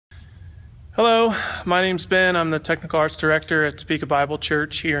Hello, my name's Ben. I'm the Technical Arts Director at Topeka Bible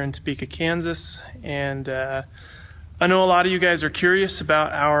Church here in Topeka, Kansas. And I know a lot of you guys are curious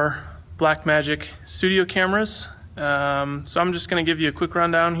about our Blackmagic studio cameras. So I'm just going to give you a quick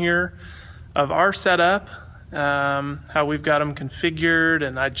rundown here of our setup, how we've got them configured,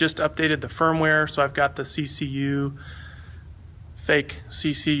 and I just updated the firmware, so I've got the CCU, fake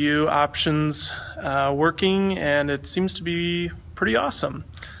CCU options working, and it seems to be pretty awesome.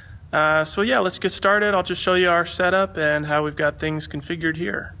 So yeah, let's get started. I'll just show you our setup and how we've got things configured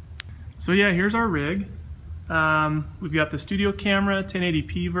here. So yeah, here's our rig. We've got the studio camera,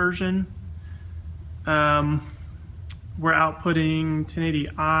 1080p version. We're outputting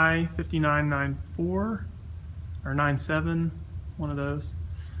 1080i 5994 or 97, one of those.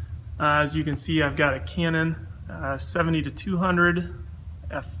 As you can see, I've got a Canon 70-200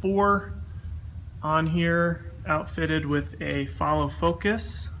 f4 on here, outfitted with a follow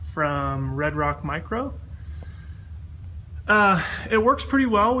focus from Red Rock Micro. It works pretty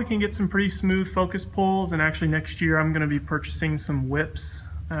well. We can get some pretty smooth focus pulls, and actually next year I'm going to be purchasing some whips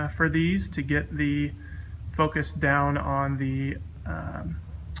for these to get the focus down on the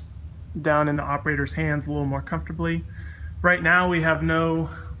down in the operator's hands a little more comfortably. Right now we have no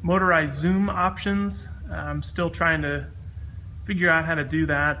motorized zoom options. I'm still trying to figure out how to do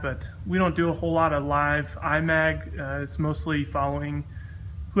that, but we don't do a whole lot of live IMAG. It's mostly following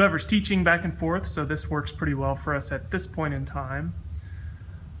whoever's teaching back and forth, so this works pretty well for us at this point in time.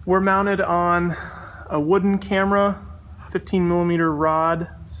 We're mounted on a wooden camera, 15mm rod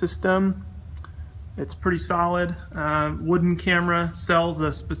system. It's pretty solid. Wooden camera sells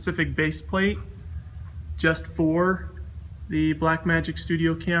a specific base plate just for the Blackmagic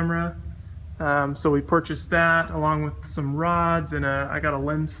studio camera. So we purchased that along with some rods, and I got a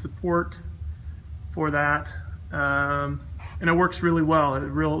lens support for that. And it works really well. It's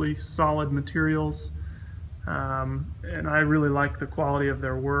really solid materials, and I really like the quality of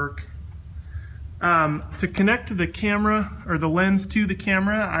their work. To connect to the camera, or the lens to the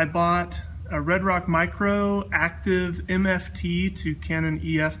camera, I bought a Red Rock Micro active MFT to Canon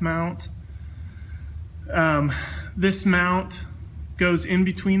EF mount. This mount goes in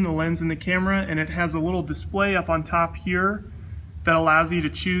between the lens and the camera, and it has a little display up on top here that allows you to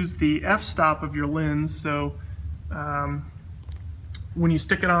choose the f-stop of your lens. So when you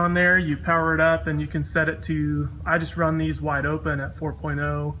stick it on there, you power it up, and you can set it to, I just run these wide open at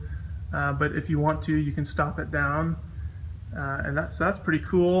 4.0, but if you want to, you can stop it down. And that's pretty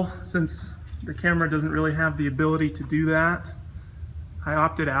cool. Since the camera doesn't really have the ability to do that, I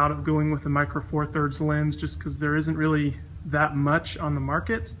opted out of going with the micro 4/3 lens just because there isn't really that much on the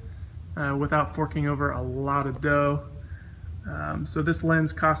market without forking over a lot of dough. So this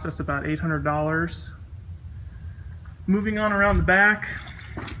lens cost us about $800. Moving on around the back,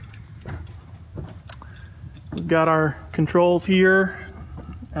 we've got our controls here.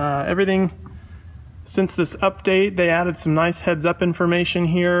 Everything, since this update, they added some nice heads-up information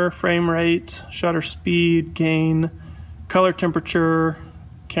here: frame rate, shutter speed, gain, color temperature,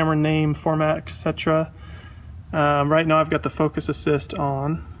 camera name, format, etc. Right now I've got the focus assist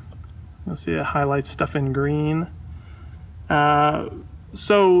on. You'll see it highlights stuff in green.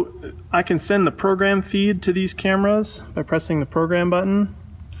 So I can send the program feed to these cameras by pressing the program button.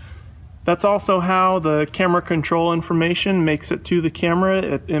 That's also how the camera control information makes it to the camera.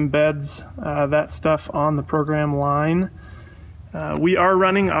 It embeds that stuff on the program line. We are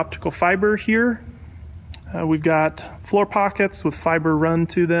running optical fiber here. We've got floor pockets with fiber run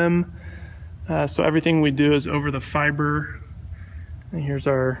to them. So everything we do is over the fiber. And here's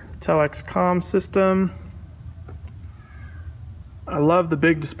our telex comm system. I love the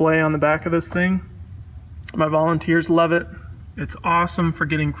big display on the back of this thing. My volunteers love it. It's awesome for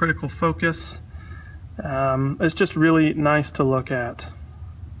getting critical focus. It's just really nice to look at.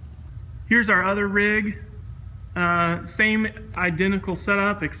 Here's our other rig. Same identical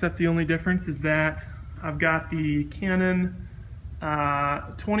setup, except the only difference is that I've got the Canon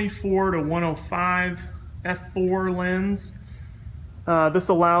 24-105 f4 lens. This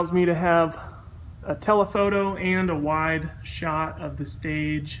allows me to have a telephoto and a wide shot of the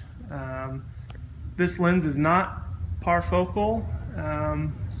stage. This lens is not parfocal,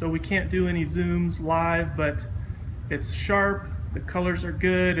 so we can't do any zooms live, but it's sharp, the colors are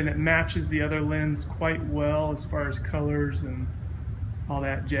good, and it matches the other lens quite well as far as colors and all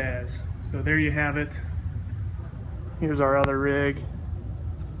that jazz. So there you have it. Here's our other rig. You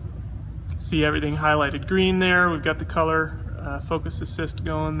can see everything highlighted green there. We've got the color focus assist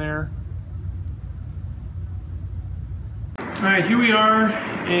going there. All right, here we are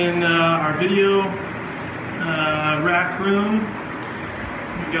in our video rack room.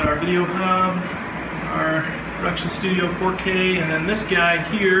 We've got our video hub, our Production Studio 4K, and then this guy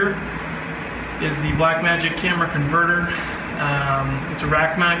here is the Blackmagic camera converter. It's a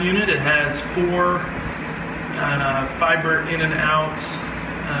rack mount unit. It has 4 fiber in and outs,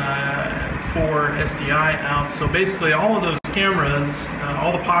 4 SDI outs. So basically all of those cameras,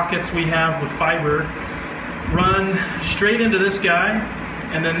 all the pockets we have with fiber, run straight into this guy,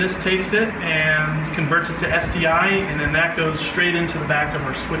 and then this takes it and converts it to SDI, and then that goes straight into the back of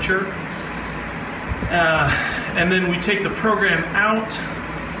our switcher. And then we take the program out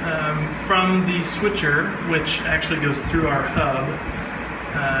from the switcher, which actually goes through our hub,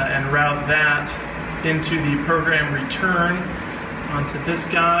 and route that into the program return onto this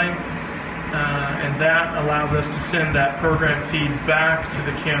guy, and that allows us to send that program feed back to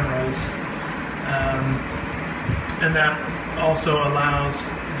the cameras, and that also allows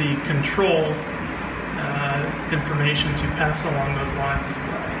the control information to pass along those lines as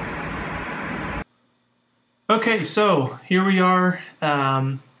well. Okay, so here we are.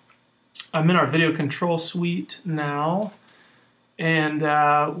 I'm in our video control suite now, and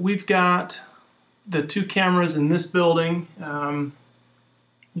we've got the 2 cameras in this building. You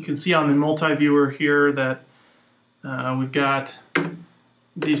can see on the multi-viewer here that we've got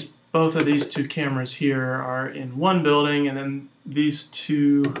both of these 2 cameras here are in one building, and then these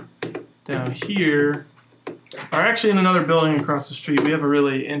 2 down here are actually in another building across the street. We have a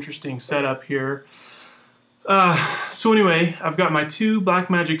really interesting setup here. So anyway, I've got my 2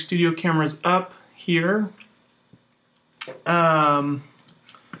 Blackmagic Studio cameras up here. And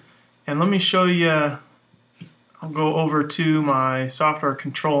let me show you, I'll go over to my software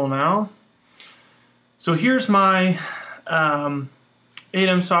control now. So here's my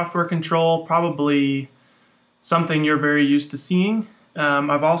ATEM software control, probably something you're very used to seeing.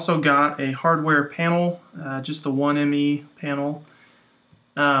 I've also got a hardware panel, just the 1ME panel.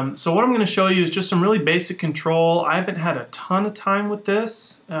 So what I'm going to show you is just some really basic control. I haven't had a ton of time with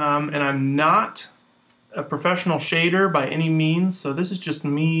this, and I'm not a professional shader by any means, so this is just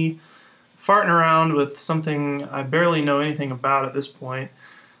me farting around with something I barely know anything about at this point.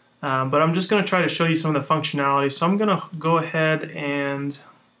 But I'm just going to try to show you some of the functionality. So I'm going to go ahead and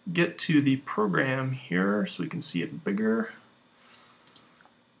get to the program here so we can see it bigger.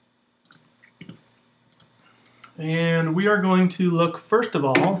 And we are going to look first of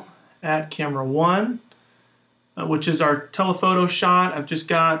all at camera 1, which is our telephoto shot. I've just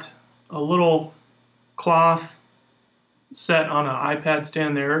got a little cloth set on an iPad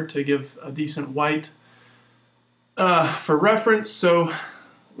stand there to give a decent white for reference. So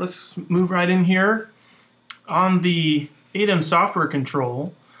let's move right in here. On the ATEM software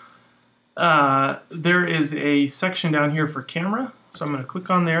control, there is a section down here for camera. So I'm going to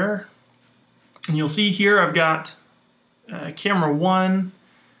click on there, and you'll see here I've got camera 1.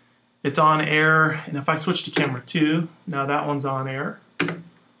 It's on air, and if I switch to camera 2, now that one's on air.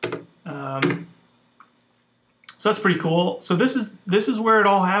 So that's pretty cool. So this is where it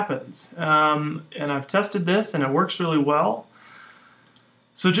all happens, and I've tested this, and it works really well.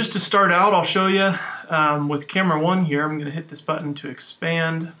 So just to start out, I'll show you with camera 1 here. I'm going to hit this button to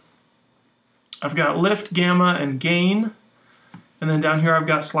expand. I've got lift, gamma, and gain. And then down here I've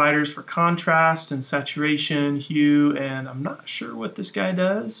got sliders for contrast and saturation, hue, and I'm not sure what this guy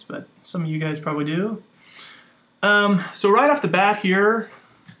does, but some of you guys probably do. So right off the bat here,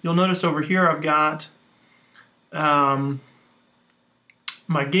 you'll notice over here I've got my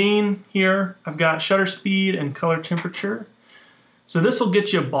gain here. I've got shutter speed and color temperature. So this will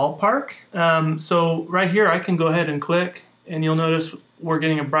get you a ballpark. So right here I can go ahead and click, and you'll notice we're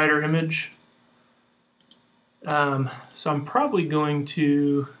getting a brighter image. So I'm probably going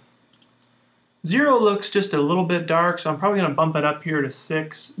to, 0 looks just a little bit dark, so I'm probably going to bump it up here to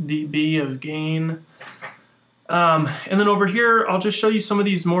 6 dB of gain. And then over here I'll just show you some of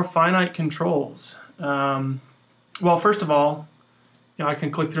these more finite controls. Well, first of all, I can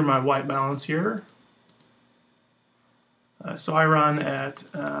click through my white balance here. So I run at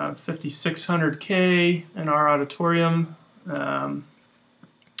 5600K in our auditorium.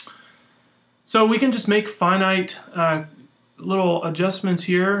 So we can just make finite little adjustments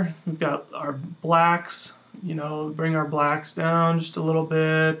here. We've got our blacks, bring our blacks down just a little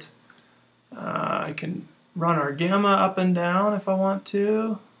bit. I can run our gamma up and down if I want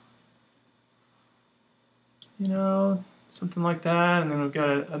to. Something like that. And then we've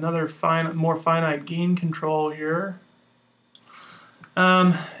got another more finite gain control here.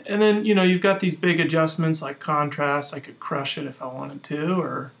 And then, you've got these big adjustments like contrast. I could crush it if I wanted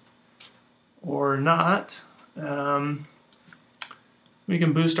to, or not. We We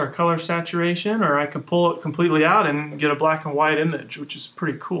can boost our color saturation, or I can pull it completely out and get a black and white image, which is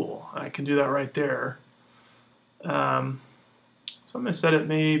pretty cool. I can do that right there. So I'm going to set it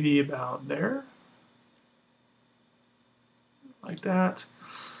maybe about there, like that.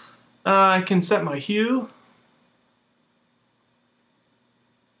 I can set my hue,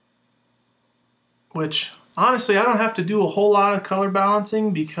 which honestly I don't have to do a whole lot of color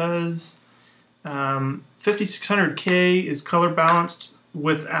balancing because 5600K is color balanced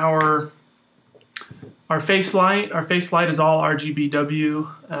with our face light. Our face light is all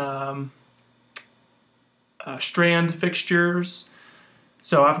RGBW strand fixtures.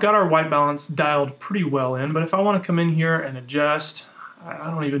 So I've got our white balance dialed pretty well in, but if I want to come in here and adjust,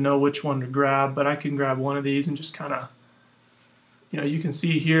 I don't even know which one to grab, but I can grab one of these and just kind of, you can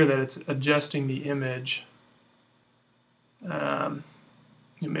see here that it's adjusting the image.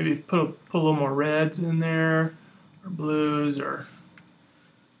 Maybe put a little more reds in there, or blues, or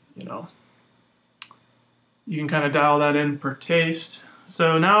you can kind of dial that in per taste.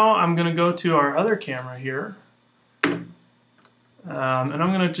 So now I'm going to go to our other camera here, and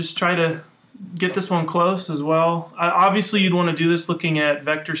I'm going to just try to get this one close as well. Obviously you'd want to do this looking at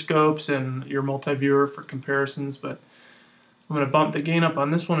vector scopes and your multi-viewer for comparisons, but I'm going to bump the gain up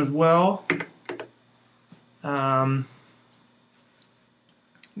on this one as well. I'm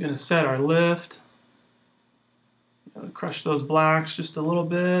going to set our lift, crush those blacks just a little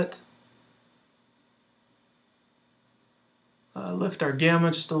bit, lift our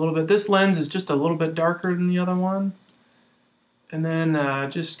gamma just a little bit. This lens is just a little bit darker than the other one, and then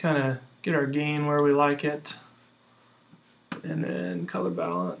just kind of get our gain where we like it, and then color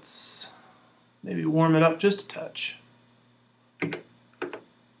balance, maybe warm it up just a touch.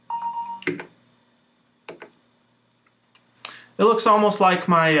 It looks almost like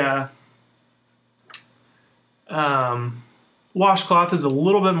my washcloth is a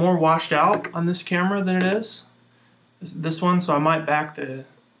little bit more washed out on this camera than it is this one, so I might back the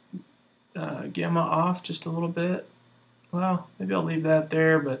gamma off just a little bit. Well, maybe I'll leave that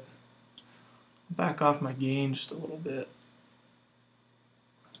there, but back off my gain just a little bit.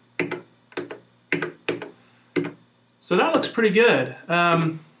 So that looks pretty good.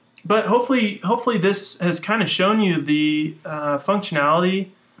 But hopefully this has kind of shown you the functionality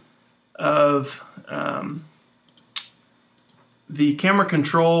of the camera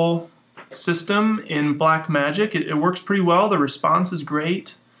control system in Blackmagic. It works pretty well. The response is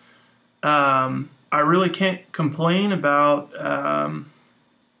great. I really can't complain about,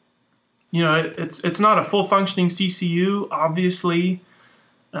 it's not a full functioning CCU, obviously.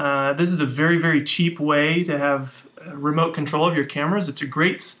 This is a very, very cheap way to have remote control of your cameras. It's a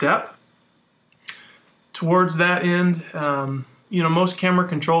great step towards that end. Most camera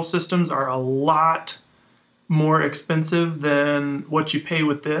control systems are a lot more expensive than what you pay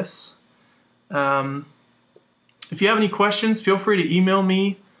with this. If you have any questions, feel free to email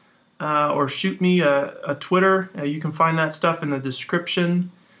me or shoot me a Twitter. You can find that stuff in the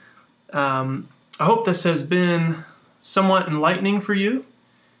description. I hope this has been somewhat enlightening for you.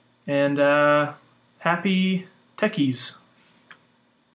 And happy techies.